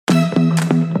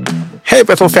Hey,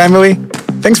 Bethel family!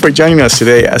 Thanks for joining us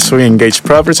today as we engage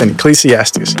Proverbs and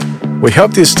Ecclesiastes. We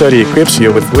hope this study equips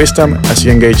you with wisdom as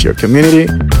you engage your community,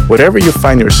 wherever you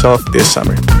find yourself this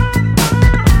summer.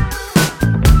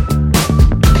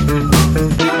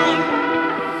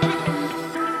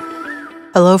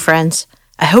 Hello, friends.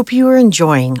 I hope you are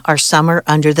enjoying our summer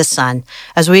under the sun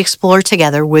as we explore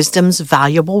together wisdom's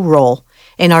valuable role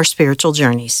in our spiritual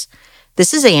journeys.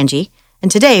 This is Angie,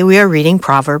 and today we are reading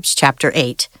Proverbs chapter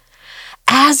 8.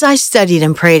 As I studied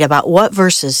and prayed about what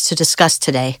verses to discuss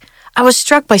today, I was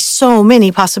struck by so many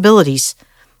possibilities.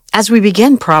 As we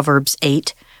begin Proverbs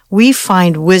 8, we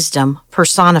find wisdom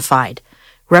personified,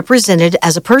 represented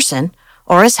as a person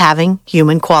or as having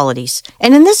human qualities,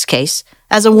 and in this case,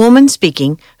 as a woman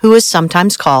speaking who is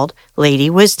sometimes called Lady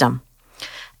Wisdom.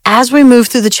 As we move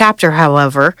through the chapter,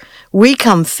 however, we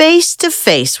come face to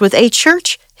face with a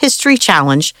church history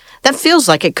challenge that feels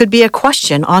like it could be a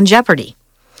question on Jeopardy!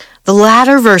 The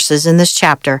latter verses in this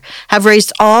chapter have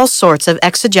raised all sorts of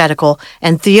exegetical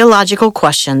and theological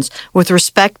questions with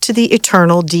respect to the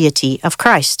eternal deity of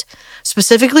Christ,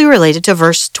 specifically related to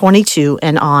verse 22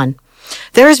 and on.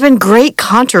 There has been great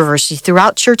controversy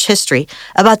throughout church history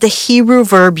about the Hebrew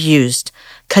verb used,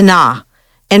 kana,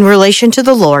 in relation to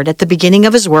the Lord at the beginning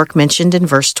of his work mentioned in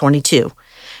verse 22.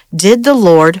 Did the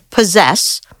Lord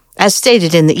possess, as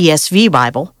stated in the ESV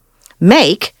Bible,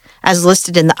 make, as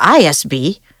listed in the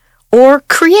ISB, or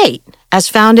create, as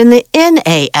found in the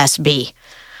NASB?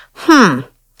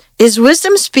 Is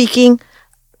wisdom speaking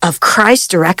of Christ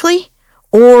directly,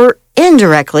 or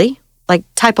indirectly, like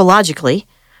typologically,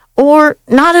 or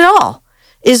not at all?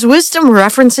 Is wisdom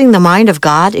referencing the mind of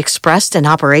God expressed in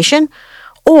operation,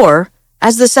 or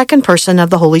as the second person of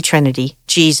the Holy Trinity,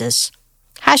 Jesus?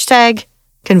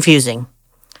 #confusing.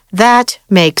 That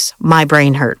makes my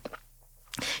brain hurt.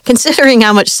 Considering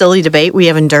how much silly debate we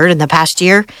have endured in the past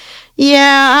year,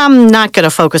 I'm not going to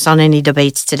focus on any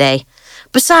debates today.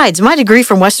 Besides, my degree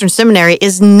from Western Seminary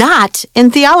is not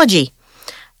in theology.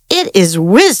 It is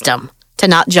wisdom to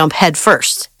not jump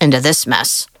headfirst into this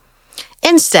mess.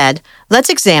 Instead, let's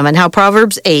examine how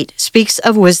Proverbs 8 speaks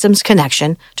of wisdom's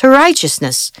connection to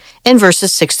righteousness in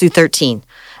verses 6 through 13,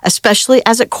 especially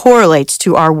as it correlates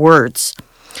to our words.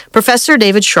 Professor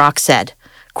David Schrock said,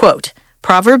 quote,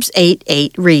 Proverbs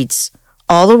 8:8 reads,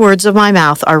 "All the words of my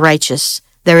mouth are righteous.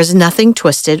 There is nothing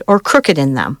twisted or crooked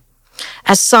in them."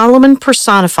 As Solomon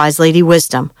personifies Lady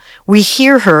Wisdom, we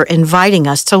hear her inviting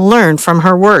us to learn from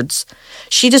her words.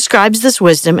 She describes this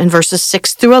wisdom in verses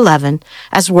 6 through 11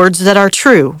 as words that are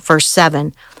true, verse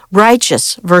 7,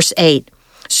 righteous, verse 8,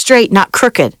 straight, not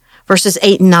crooked, verses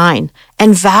 8 and 9,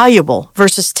 and valuable,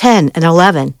 verses 10 and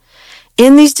 11.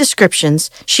 In these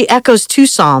descriptions, she echoes two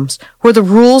psalms where the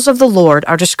rules of the Lord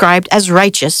are described as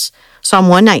righteous, Psalm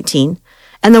 119,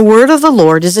 and the word of the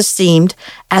Lord is esteemed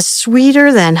as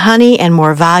sweeter than honey and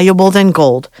more valuable than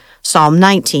gold, Psalm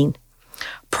 19.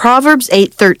 Proverbs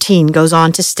 8:13 goes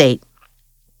on to state,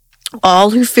 "All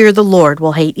who fear the Lord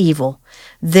will hate evil.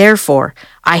 Therefore,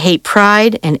 I hate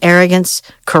pride and arrogance,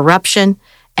 corruption,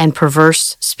 and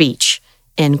perverse speech."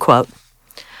 End quote.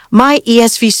 My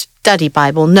ESV Study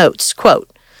Bible notes, quote,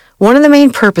 "One of the main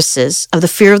purposes of the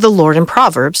fear of the Lord in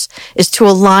Proverbs is to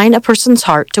align a person's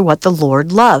heart to what the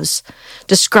Lord loves.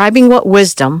 Describing what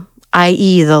wisdom,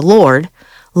 i.e. the Lord,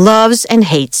 loves and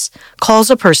hates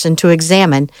calls a person to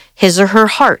examine his or her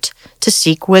heart to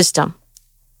seek wisdom."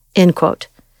 End quote.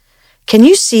 Can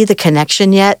you see the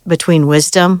connection yet between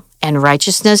wisdom and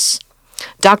righteousness?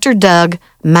 Dr. Doug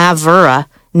Mavura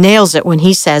nails it when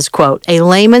he says, quote, "A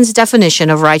layman's definition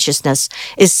of righteousness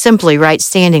is simply right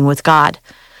standing with God.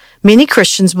 Many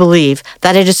Christians believe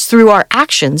that it is through our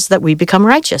actions that we become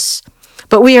righteous.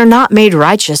 But we are not made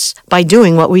righteous by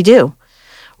doing what we do.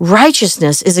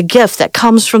 Righteousness is a gift that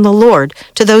comes from the Lord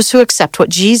to those who accept what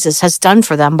Jesus has done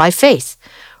for them by faith."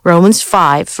 Romans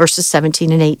 5, verses 17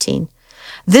 and 18.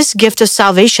 This gift of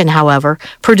salvation, however,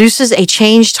 produces a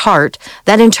changed heart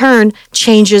that in turn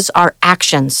changes our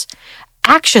actions.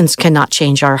 Actions cannot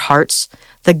change our hearts.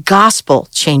 The gospel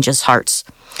changes hearts.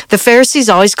 The Pharisees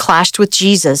always clashed with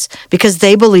Jesus because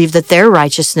they believed that their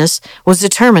righteousness was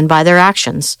determined by their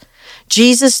actions.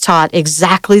 Jesus taught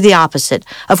exactly the opposite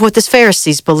of what the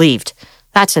Pharisees believed.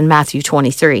 That's in Matthew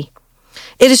 23.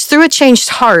 It is through a changed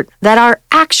heart that our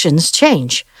actions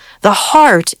change. The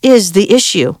heart is the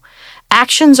issue.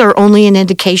 Actions are only an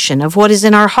indication of what is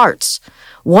in our hearts.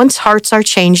 Once hearts are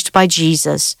changed by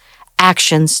Jesus,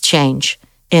 actions change.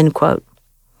 End quote.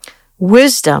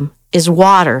 Wisdom is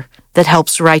water that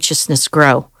helps righteousness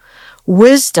grow.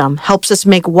 Wisdom helps us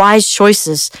make wise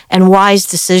choices and wise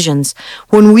decisions.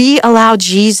 When we allow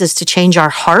Jesus to change our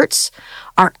hearts,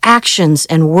 our actions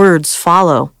and words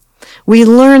follow. We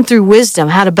learn through wisdom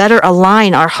how to better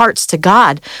align our hearts to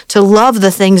God, to love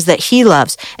the things that He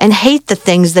loves and hate the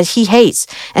things that He hates,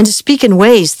 and to speak in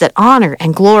ways that honor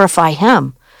and glorify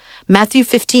Him. Matthew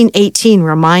 15:18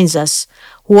 reminds us,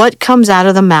 what comes out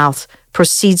of the mouth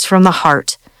proceeds from the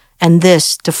heart, and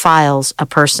this defiles a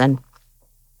person.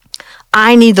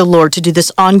 I need the Lord to do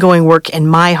this ongoing work in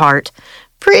my heart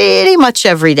pretty much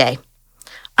every day.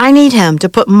 I need Him to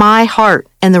put my heart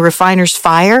in the refiner's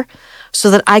fire so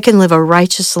that I can live a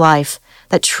righteous life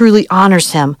that truly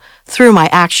honors Him through my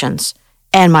actions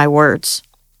and my words.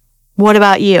 What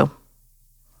about you?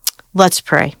 Let's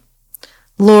pray.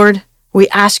 Lord, we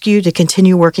ask You to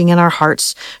continue working in our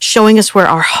hearts, showing us where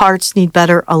our hearts need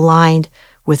better aligned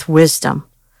with wisdom,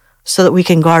 so that we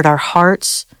can guard our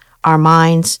hearts, our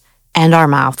minds, and our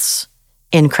mouths.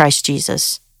 In Christ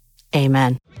Jesus.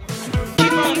 Amen.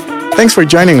 Thanks for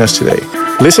joining us today.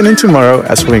 Listen in tomorrow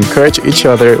as we encourage each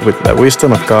other with the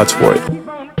wisdom of God's Word.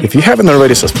 If you haven't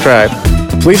already subscribed,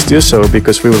 please do so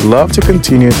because we would love to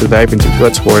continue to dive into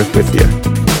God's Word with you.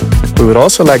 We would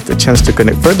also like the chance to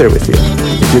connect further with you.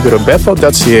 If you go to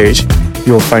bethel.ch,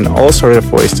 you will find all sorts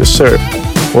of ways to serve,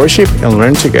 worship, and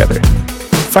learn together.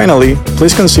 Finally,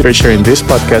 please consider sharing this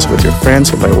podcast with your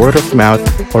friends by word of mouth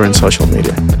or on social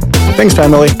media. Thanks,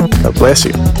 family. God bless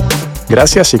you.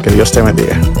 Gracias y que Dios te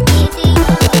bendiga.